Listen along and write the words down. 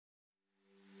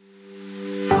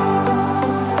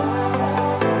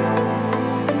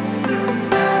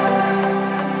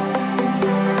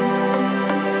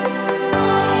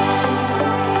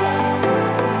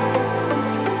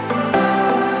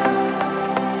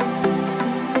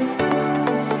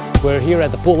We're here at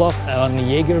the pull-off on the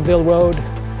Yeagerville Road.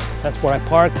 That's where I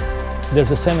parked. There's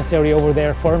a cemetery over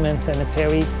there, Furman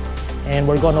Cemetery, and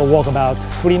we're gonna walk about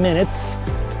 3 minutes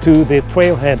to the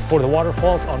trailhead for the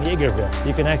waterfalls on Yeagerville.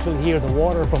 You can actually hear the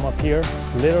water from up here.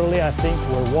 Literally, I think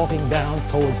we're walking down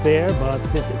towards there, but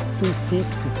since it's too steep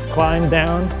to climb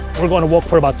down, we're gonna walk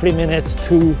for about 3 minutes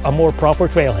to a more proper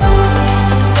trailhead.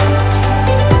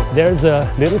 There's a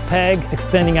little peg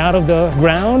extending out of the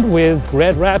ground with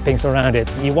red wrappings around it.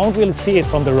 You won't really see it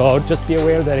from the road. Just be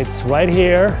aware that it's right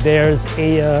here. There's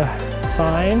a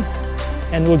sign,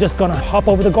 and we're just gonna hop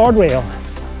over the guardrail.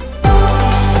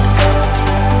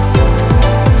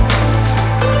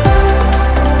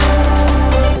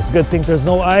 It's a good thing there's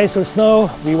no ice or snow.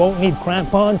 We won't need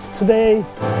crampons today.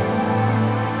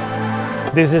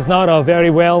 This is not a very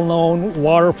well-known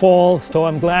waterfall, so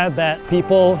I'm glad that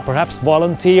people, perhaps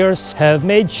volunteers, have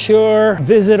made sure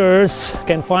visitors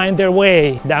can find their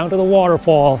way down to the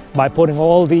waterfall by putting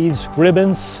all these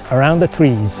ribbons around the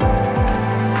trees.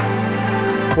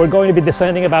 We're going to be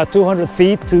descending about 200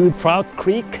 feet to Trout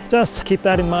Creek. Just keep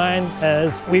that in mind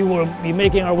as we will be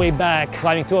making our way back,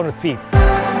 climbing 200 feet.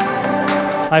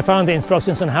 I found the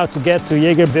instructions on how to get to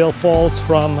Yeagerville Falls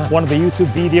from one of the YouTube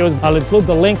videos. I'll include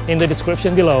the link in the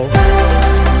description below.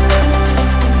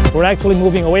 We're actually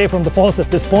moving away from the falls at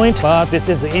this point, but this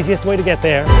is the easiest way to get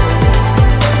there.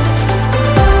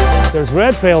 There's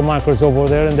red trail markers over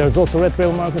there, and there's also red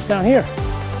trail markers down here.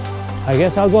 I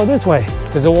guess I'll go this way,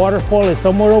 because the waterfall is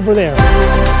somewhere over there.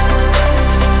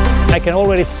 I can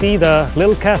already see the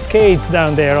little cascades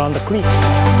down there on the creek.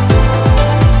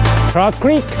 Trout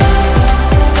Creek.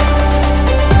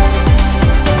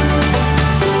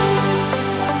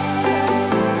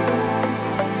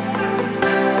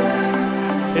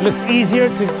 It looks easier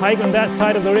to hike on that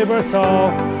side of the river, so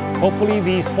hopefully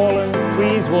these fallen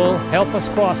trees will help us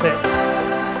cross it.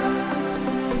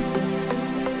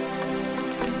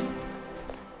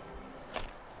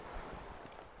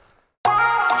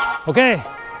 Okay,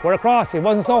 we're across. It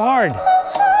wasn't so hard.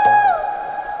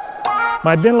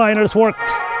 My bin liners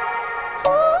worked.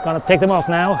 Gonna take them off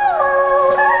now.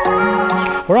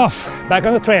 We're off, back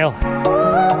on the trail.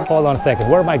 Hold on a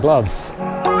second, where are my gloves?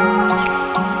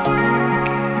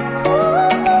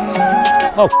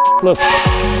 Oh, look,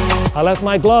 I left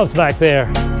my gloves back there.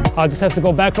 I'll just have to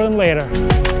go back for them later.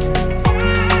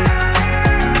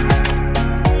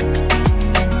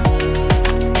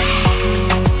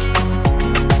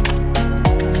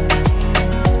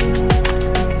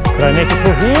 Could I make it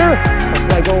through here? Or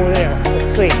should I go over there?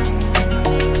 Let's see.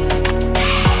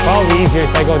 Probably easier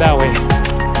if I go that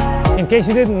way. In case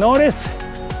you didn't notice,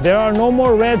 there are no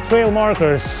more red trail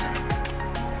markers.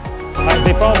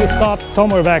 They probably stopped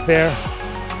somewhere back there.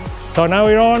 So now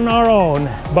we're on our own,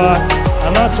 but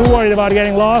I'm not too worried about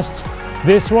getting lost.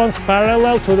 This runs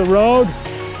parallel to the road,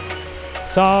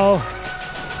 so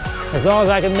as long as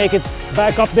I can make it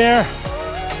back up there,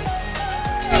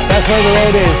 that's where the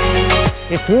road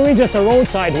is. It's really just a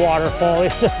roadside waterfall.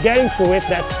 It's just getting to it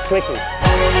that's tricky.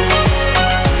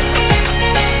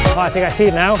 Oh, I think I see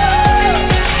it now.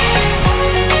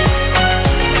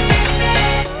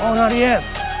 Oh, not yet.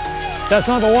 That's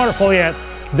not the waterfall yet.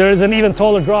 There's an even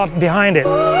taller drop behind it.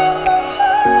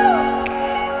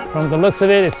 From the looks of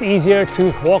it, it's easier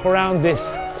to walk around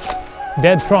this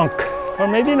dead trunk. Or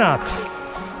maybe not.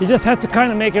 You just have to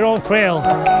kind of make your own trail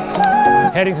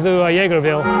heading to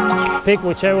Yeagerville. Pick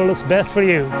whichever looks best for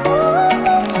you.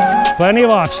 Plenty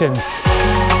of options.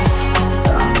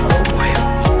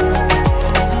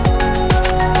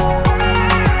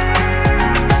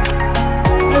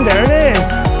 And there it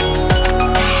is.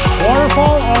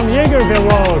 Waterfall on Yeagerville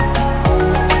Road.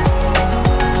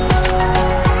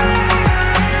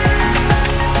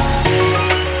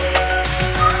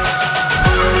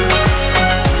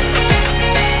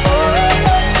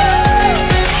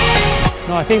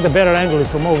 No, I think the better angle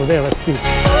is from over there. Let's see.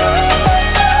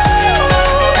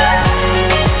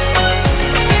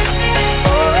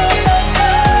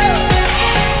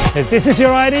 If this is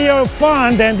your idea of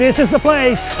fun, then this is the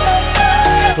place.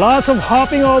 Lots of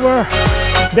hopping over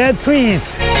dead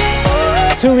trees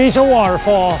to reach a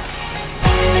waterfall.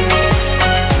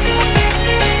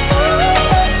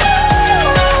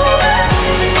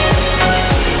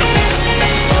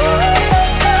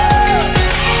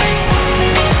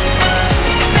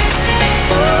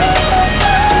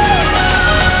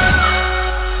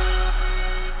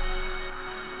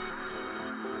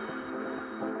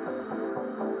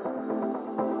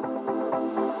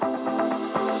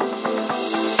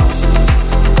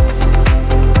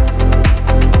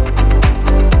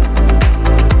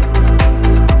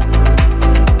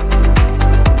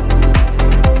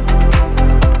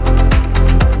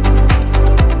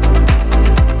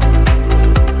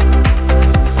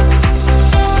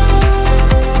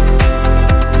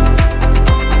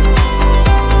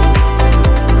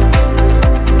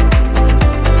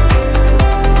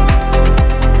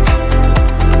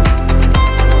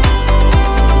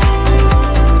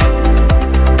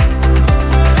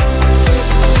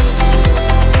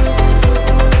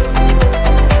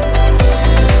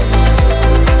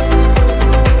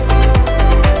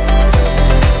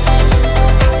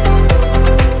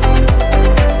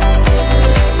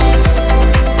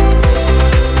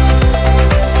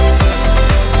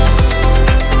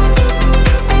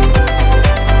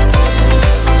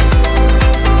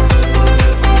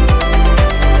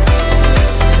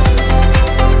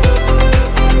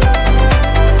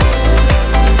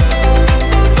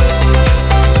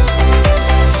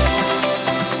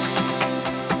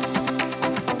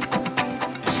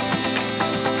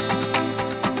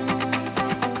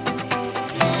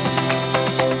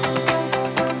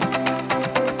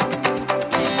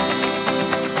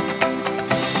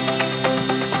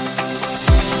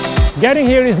 Getting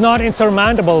here is not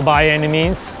insurmountable by any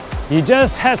means. You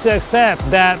just have to accept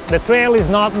that the trail is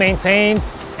not maintained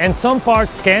and some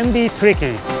parts can be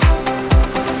tricky.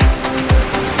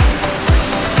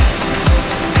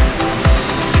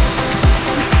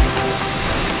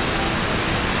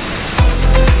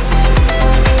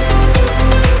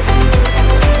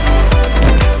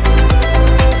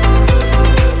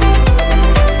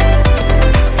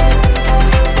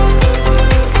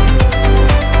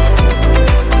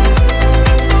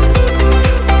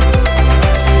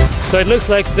 So it looks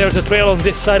like there's a trail on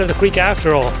this side of the creek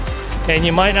after all, and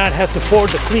you might not have to ford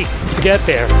the creek to get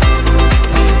there.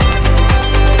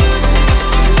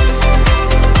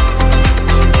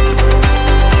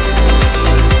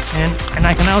 And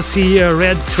I can now see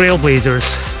red trailblazers.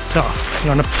 So I'm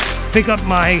gonna pick up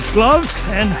my gloves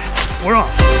and we're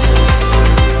off.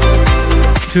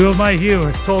 2 of my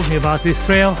viewers told me about this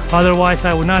trail, otherwise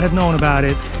I would not have known about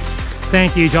it.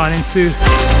 Thank you, John and Sue.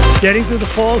 Getting to the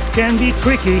falls can be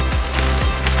tricky,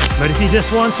 but if you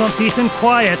just want some peace and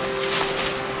quiet,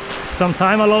 some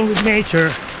time alone with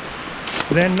nature,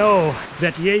 then know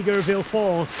that Yeagerville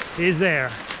Falls is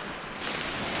there.